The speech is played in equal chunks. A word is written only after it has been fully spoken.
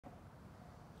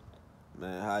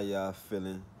Man, how y'all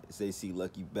feeling? It's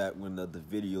AcLucky back with another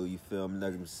video, you feel me?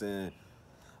 Like I'm saying,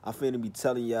 I'm finna be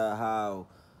telling y'all how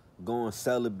going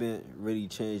celibate really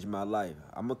changed my life.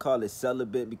 I'm gonna call it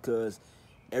celibate because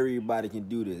everybody can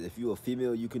do this. If you're a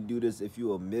female, you can do this. If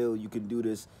you're a male, you can do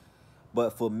this.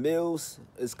 But for males,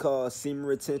 it's called semen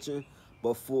retention.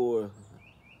 But for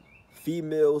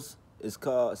females, it's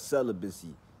called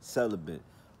celibacy, celibate,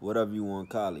 whatever you want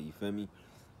to call it, you feel me?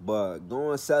 But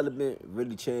going celibate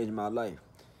really changed my life.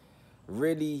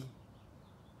 Really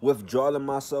withdrawing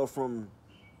myself from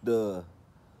the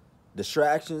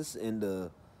distractions and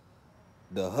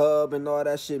the hub and all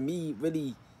that shit. Me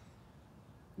really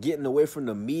getting away from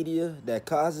the media that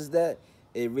causes that,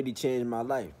 it really changed my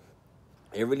life.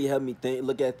 It really helped me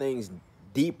look at things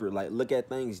deeper, like look at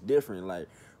things different, like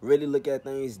really look at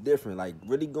things different. Like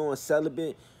really going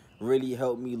celibate really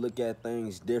helped me look at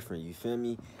things different, you feel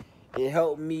me? It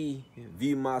helped me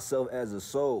view myself as a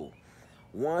soul.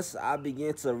 Once I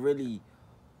began to really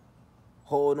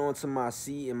hold on to my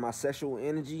seed and my sexual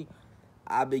energy,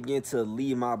 I began to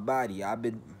leave my body. I've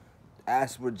been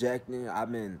ass projecting.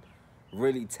 I've been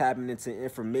really tapping into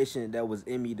information that was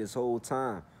in me this whole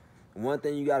time. One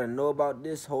thing you gotta know about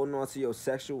this, holding on to your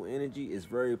sexual energy is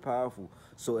very powerful.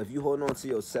 So if you hold on to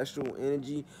your sexual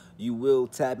energy, you will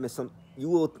tap in you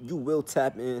will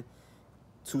tap in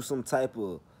to some type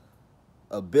of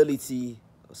ability,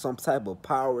 some type of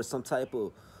power, some type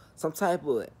of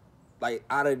like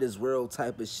out of this world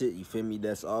type of shit, you feel me?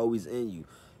 That's always in you.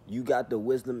 You got the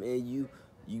wisdom in you,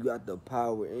 you got the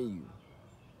power in you.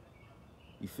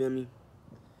 You feel me?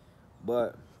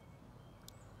 But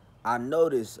I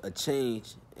noticed a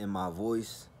change in my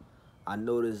voice. I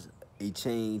noticed a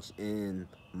change in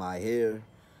my hair.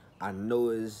 I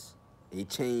noticed a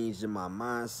change in my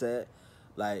mindset.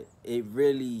 Like, it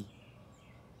really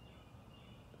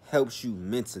helps you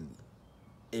mentally.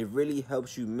 It really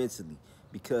helps you mentally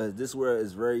because this world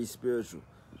is very spiritual.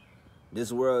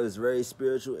 This world is very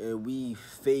spiritual, and we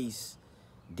face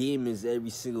demons every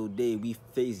single day. We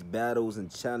face battles and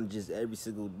challenges every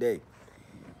single day.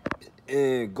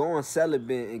 And going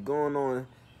celibate and going on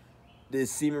this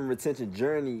semen retention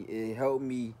journey, it helped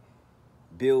me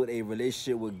build a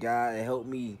relationship with God. It helped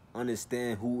me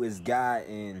understand who is God,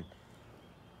 and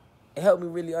it helped me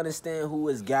really understand who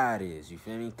is God is, you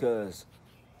feel me? Because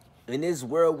in this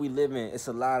world we live in, it's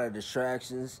a lot of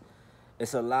distractions.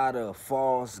 It's a lot of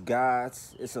false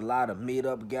gods. It's a lot of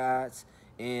made-up gods.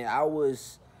 And I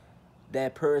was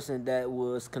that person that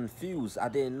was confused. I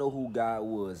didn't know who God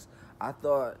was. I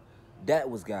thought that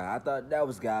was God. I thought that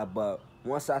was God. But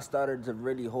once I started to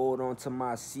really hold on to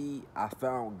my seed, I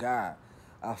found God.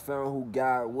 I found who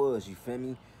God was, you feel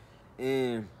me?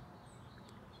 And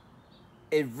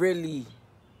it really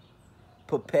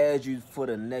prepares you for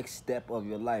the next step of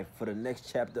your life, for the next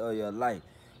chapter of your life.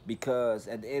 Because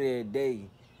at the end of the day,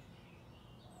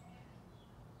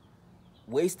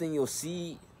 wasting your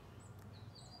seed,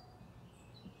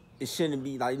 it shouldn't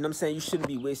be, like, you know what I'm saying? You shouldn't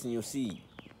be wasting your seed.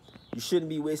 You shouldn't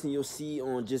be wasting your seed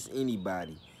on just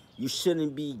anybody. You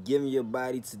shouldn't be giving your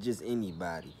body to just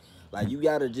anybody. Like, you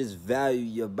gotta just value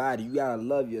your body. You gotta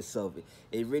love yourself.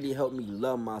 It really helped me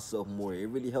love myself more. It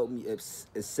really helped me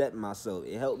accept myself.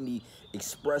 It helped me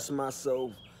express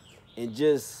myself and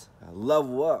just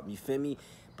level up, you feel me?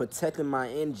 Protecting my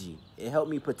energy. It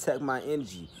helped me protect my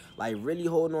energy. Like, really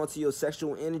holding on to your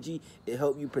sexual energy, it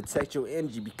helped you protect your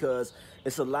energy, because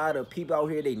it's a lot of people out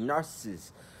here, they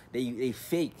narcissists. They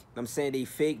fake. I'm saying they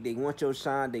fake. They want your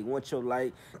shine. They want your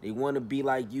light. They want to be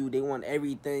like you. They want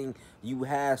everything you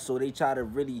have, so they try to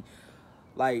really,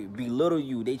 like, belittle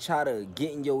you. They try to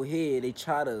get in your head. They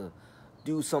try to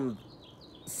do some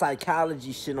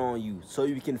psychology shit on you so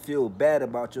you can feel bad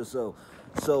about yourself.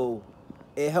 So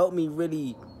it helped me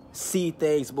really see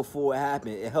things before it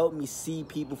happened. It helped me see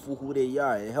people for who they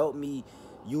are. It helped me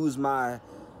use my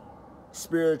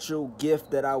spiritual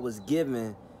gift that I was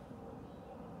given.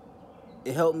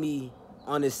 It helped me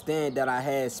understand that I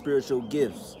had spiritual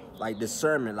gifts, like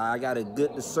discernment. Like, I got a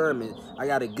good discernment. I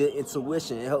got a good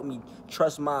intuition. It helped me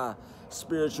trust my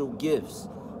spiritual gifts.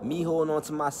 Me holding on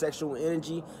to my sexual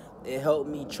energy, it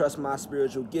helped me trust my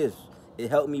spiritual gifts.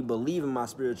 It helped me believe in my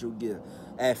spiritual gift.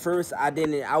 At first, I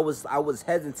was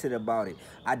hesitant about it.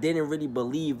 I didn't really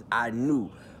believe I knew.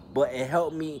 But it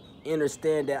helped me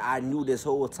understand that I knew this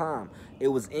whole time. It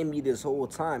was in me this whole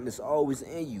time. It's always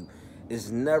in you. It's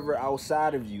never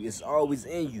outside of you. It's always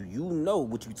in you. You know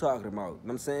what you're talking about. You know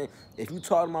what I'm saying? If you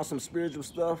talking about some spiritual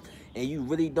stuff and you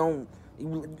really don't,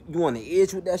 you on the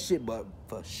edge with that shit, but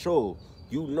for sure,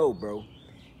 you know, bro.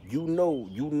 You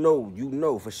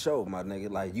know for sure, my nigga.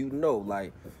 Like, you know,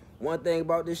 like, one thing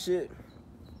about this shit,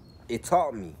 it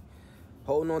taught me.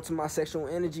 Holding on to my sexual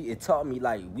energy, it taught me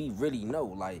like we really know.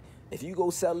 Like if you go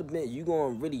celibate, you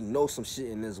gonna really know some shit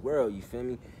in this world, you feel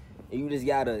me? And you just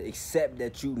gotta accept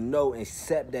that you know,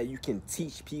 accept that you can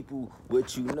teach people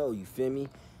what you know, you feel me?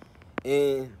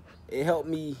 And it helped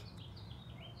me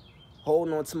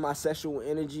holding on to my sexual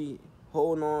energy,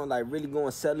 holding on, like really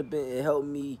going celibate. It helped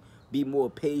me be more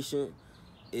patient.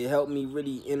 It helped me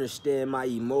really understand my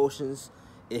emotions.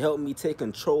 It helped me take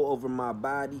control over my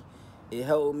body. It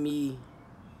helped me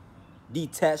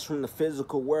detach from the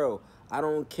physical world. I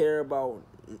don't care about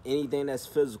anything that's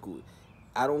physical.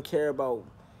 I don't care about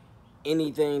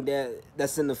anything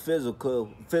that's in the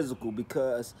physical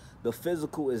because the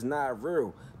physical is not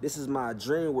real. This is my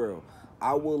dream world.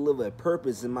 I will live a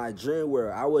purpose in my dream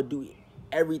world. I will do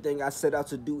everything I set out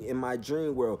to do in my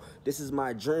dream world. This is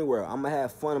my dream world. I'm gonna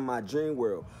have fun in my dream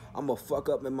world. I'm gonna fuck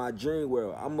up in my dream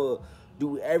world. I'm gonna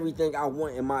do everything I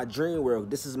want in my dream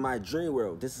world. This is my dream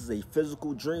world. This is a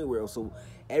physical dream world. So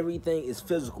everything is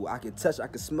physical. I can touch, I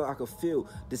can smell, I can feel.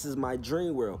 This is my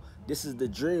dream world. This is the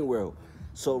dream world.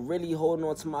 So really holding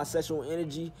on to my sexual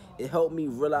energy, it helped me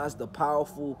realize the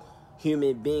powerful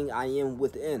human being I am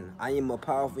within. I am a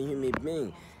powerful human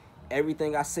being.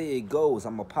 Everything I say, it goes.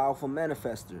 I'm a powerful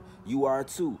manifester. You are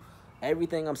too.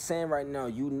 Everything I'm saying right now,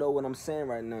 you know what I'm saying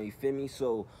right now. You feel me?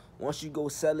 So once you go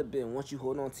celibate, once you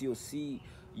hold on to your seed,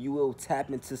 you will tap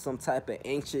into some type of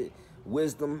ancient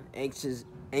wisdom,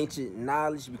 ancient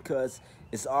knowledge, because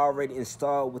it's already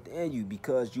installed within you,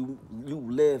 because you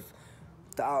live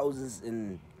thousands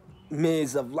and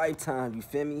millions of lifetimes, you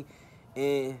feel me?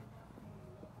 And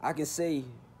I can say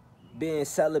being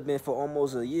celibate for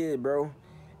almost a year, bro,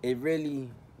 it really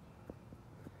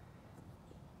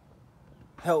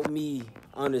helped me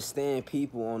understand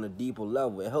people on a deeper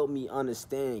level. It helped me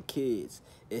understand kids.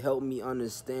 It helped me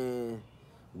understand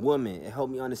women. It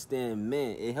helped me understand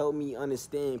men. It helped me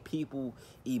understand people,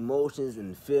 emotions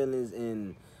and feelings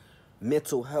and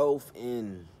mental health.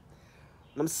 And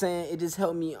I'm saying it just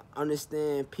helped me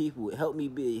understand people. It helped me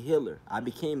be a healer. I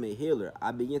became a healer.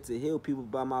 I began to heal people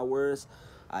by my words.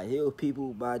 I heal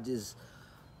people by just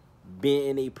being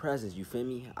in their presence, you feel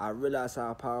me? I realize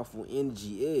how powerful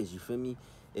energy is, you feel me?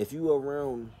 If you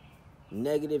around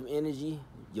negative energy,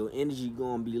 your energy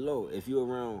gonna be low. If you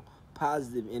around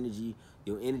positive energy,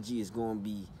 your energy is gonna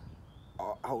be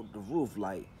out the roof.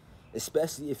 Like,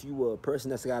 especially if you are a person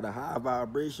that's got a high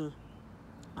vibration,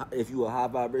 if you a high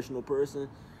vibrational person,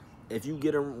 if you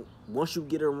get once you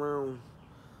get around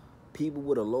people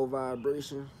with a low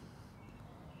vibration,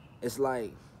 it's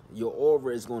like your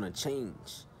aura is gonna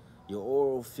change. Your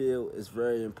oral field is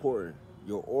very important.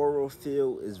 Your oral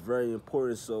field is very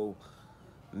important. So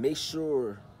make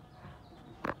sure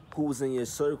who's in your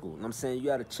circle. You know what I'm saying? You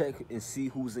gotta check and see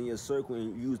who's in your circle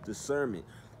and use discernment.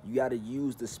 You gotta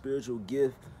use the spiritual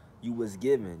gift you was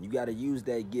given. You gotta use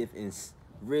that gift and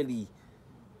really,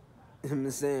 you know what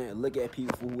I'm saying, look at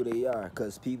people for who they are,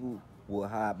 because people will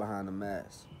hide behind the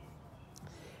mask.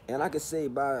 And I could say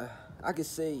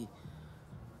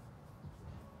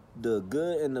the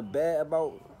good and the bad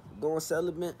about going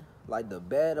celibate, like the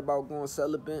bad about going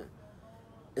celibate,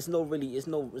 it's no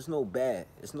bad.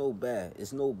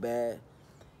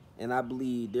 And I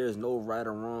believe there's no right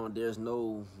or wrong, there's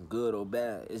no good or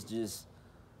bad. It's just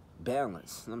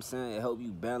balance. You know what I'm saying? It helps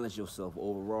you balance yourself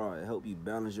overall. It helps you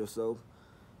balance yourself.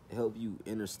 It helps you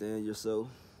understand yourself.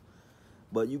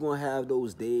 But you're gonna have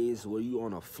those days where you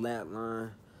on a flat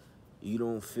line. You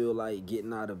don't feel like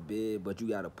getting out of bed, but you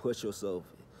gotta push yourself.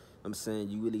 I'm saying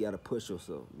you really gotta push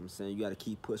yourself. I'm saying you gotta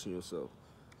keep pushing yourself.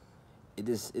 It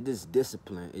just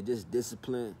discipline.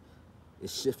 It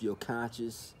shift your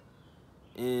conscious,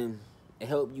 and it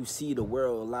help you see the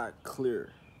world a lot clearer.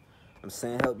 I'm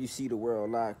saying help you see the world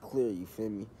a lot clearer. You feel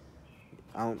me?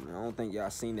 I don't think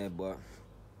y'all seen that, but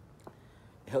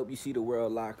it help you see the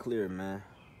world a lot clearer, man.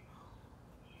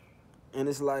 And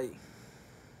it's like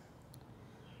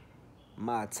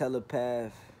my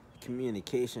telepath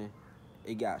communication,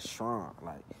 it got strong.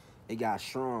 Like it got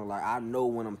strong. Like I know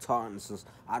when I'm talking to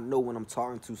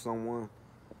someone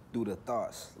through the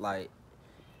thoughts. Like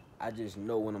I just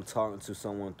know when I'm talking to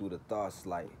someone through the thoughts.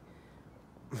 Like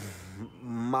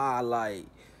my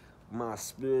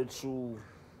spiritual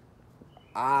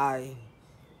eye,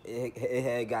 it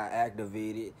had got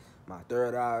activated. My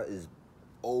third eye is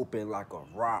open like a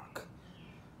rock.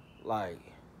 Like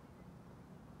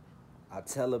I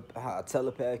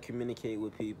telepath communicate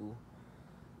with people.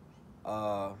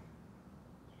 I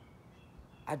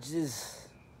just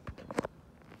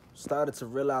started to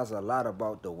realize a lot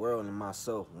about the world and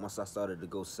myself once I started to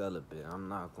go celibate. I'm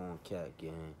not gonna cat,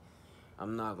 gang.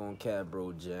 I'm not gonna cat,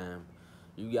 bro, jam.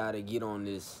 You gotta get on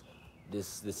this the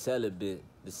celibate,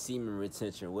 the semen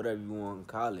retention, whatever you want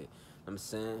to call it. I'm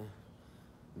saying,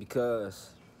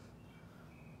 because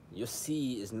your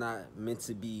seed is not meant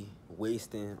to be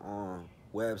wasting on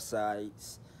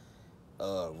websites,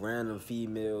 random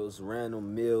females,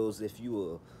 random males. If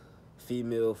you a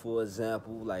female, for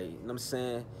example, like, you know what I'm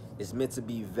saying, it's meant to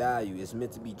be valued. It's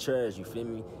meant to be cherished. You feel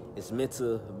me? It's meant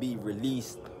to be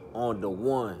released on the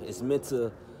one. It's meant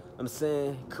to, I'm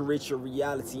saying, create your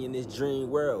reality in this dream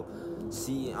world.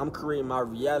 See, I'm creating my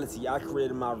reality. I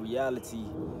created my reality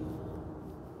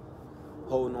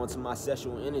holding on to my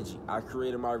sexual energy. I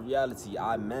created my reality.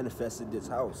 I manifested this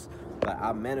house. Like,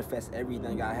 I manifest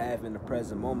everything I have in the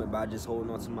present moment by just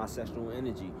holding on to my sexual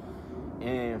energy.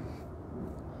 And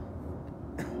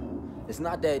it's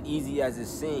not that easy as it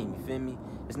seems, you feel me?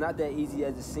 It's not that easy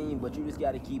as it seems, but you just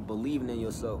gotta keep believing in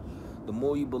yourself. The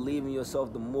more you believe in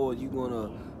yourself, the more you're gonna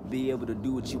be able to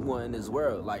do what you want in this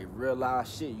world. Like, real life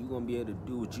shit, you're gonna be able to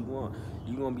do what you want.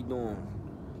 You're gonna be doing,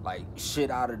 like,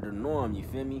 shit out of the norm, you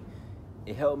feel me?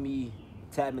 It helped me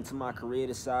tap into my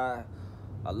creative side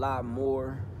a lot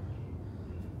more.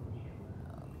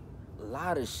 A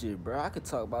lot of shit, bro. I could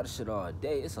talk about this shit all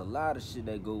day. It's a lot of shit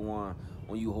that go on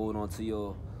when you hold on to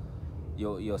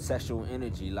your sexual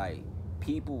energy. Like,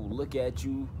 people look at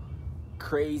you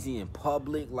crazy in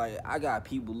public. Like, I got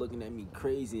people looking at me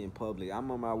crazy in public. I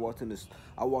remember I walked in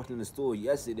the store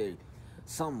yesterday.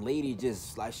 Some lady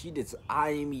just, like, she just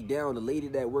eyeing me down. The lady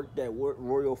that worked at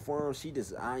Royal Farm, she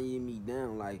just eyeing me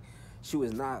down. Like, she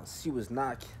was not,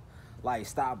 like,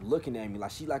 stop looking at me. Like,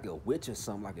 she like a witch or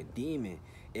something, like a demon.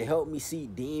 It helped me see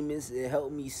demons. It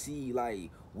helped me see,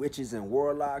 like, witches and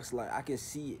warlocks. Like, I can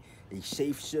see a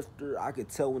shapeshifter. I could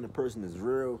tell when the person is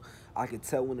real. I could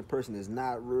tell when the person is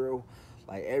not real.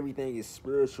 Like, everything is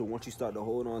spiritual once you start to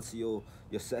hold on to your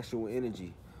sexual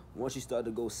energy. Once you start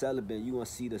to go celibate, you gonna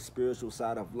see the spiritual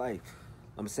side of life.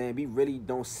 I'm saying, we really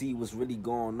don't see what's really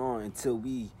going on until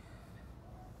we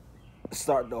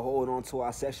start to hold on to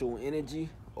our sexual energy,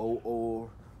 or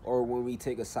when we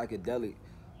take a psychedelic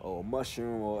or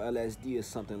mushroom or LSD or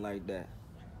something like that.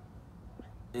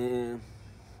 And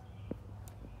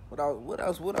what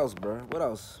else, bro? What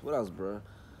else, bro?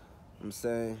 I'm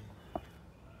saying,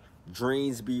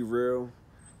 dreams be real.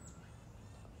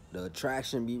 The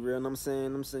attraction be real. And I'm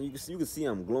saying, you can see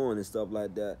I'm glowing and stuff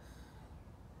like that.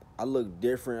 I look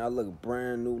different. I look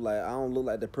brand new. Like, I don't look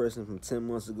like the person from 10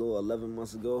 months ago, 11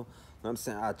 months ago. I'm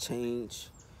saying, I changed.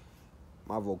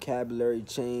 My vocabulary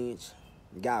changed.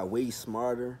 Got way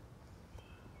smarter.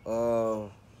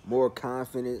 More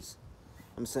confidence.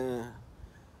 I'm saying,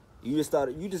 you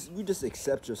just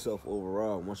accept yourself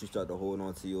overall once you start to hold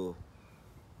on to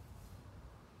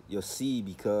your seed,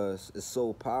 because it's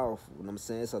so powerful. You know what I'm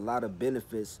saying? It's a lot of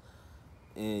benefits,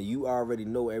 and you already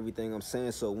know everything I'm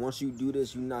saying. So once you do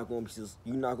this, you're not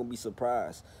gonna be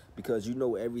surprised, because you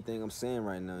know everything I'm saying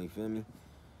right now. You feel me?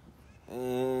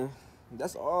 And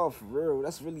that's all, for real.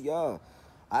 That's really all.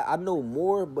 I know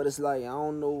more, but it's like I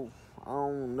don't know.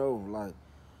 Like,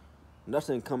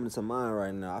 nothing coming to mind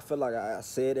right now. I feel like I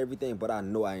said everything, but I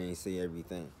know I ain't say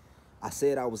everything. I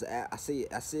said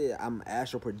I'm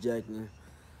astral projecting.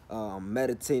 I'm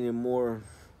meditating more.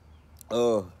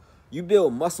 You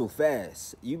build muscle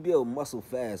fast. You build muscle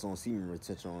fast on semen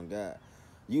retention, on God.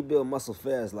 You build muscle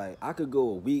fast. Like, I could go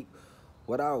a week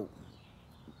without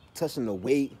touching the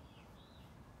weight.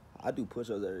 I do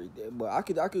push-ups every day, but I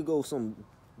could go some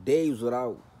days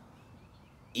without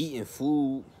eating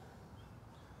food,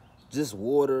 just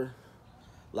water.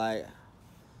 Like,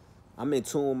 I'm in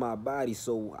tune with my body,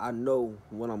 so I know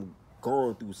when I'm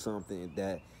going through something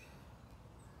that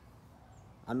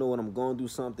I know when I'm going through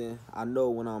something. I know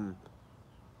when I'm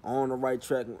on the right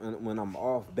track, when I'm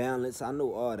off balance. I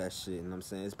know all that shit, you know what I'm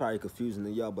saying? It's probably confusing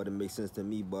to y'all, but it makes sense to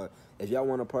me. But if y'all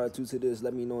want a part 2 to this,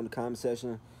 let me know in the comment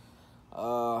section.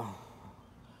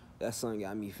 That song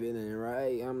got me feeling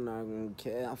right. I'm not gonna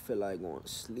care. I feel like going to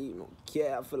sleep. No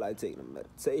care. I feel like taking a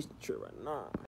meditation trip right now.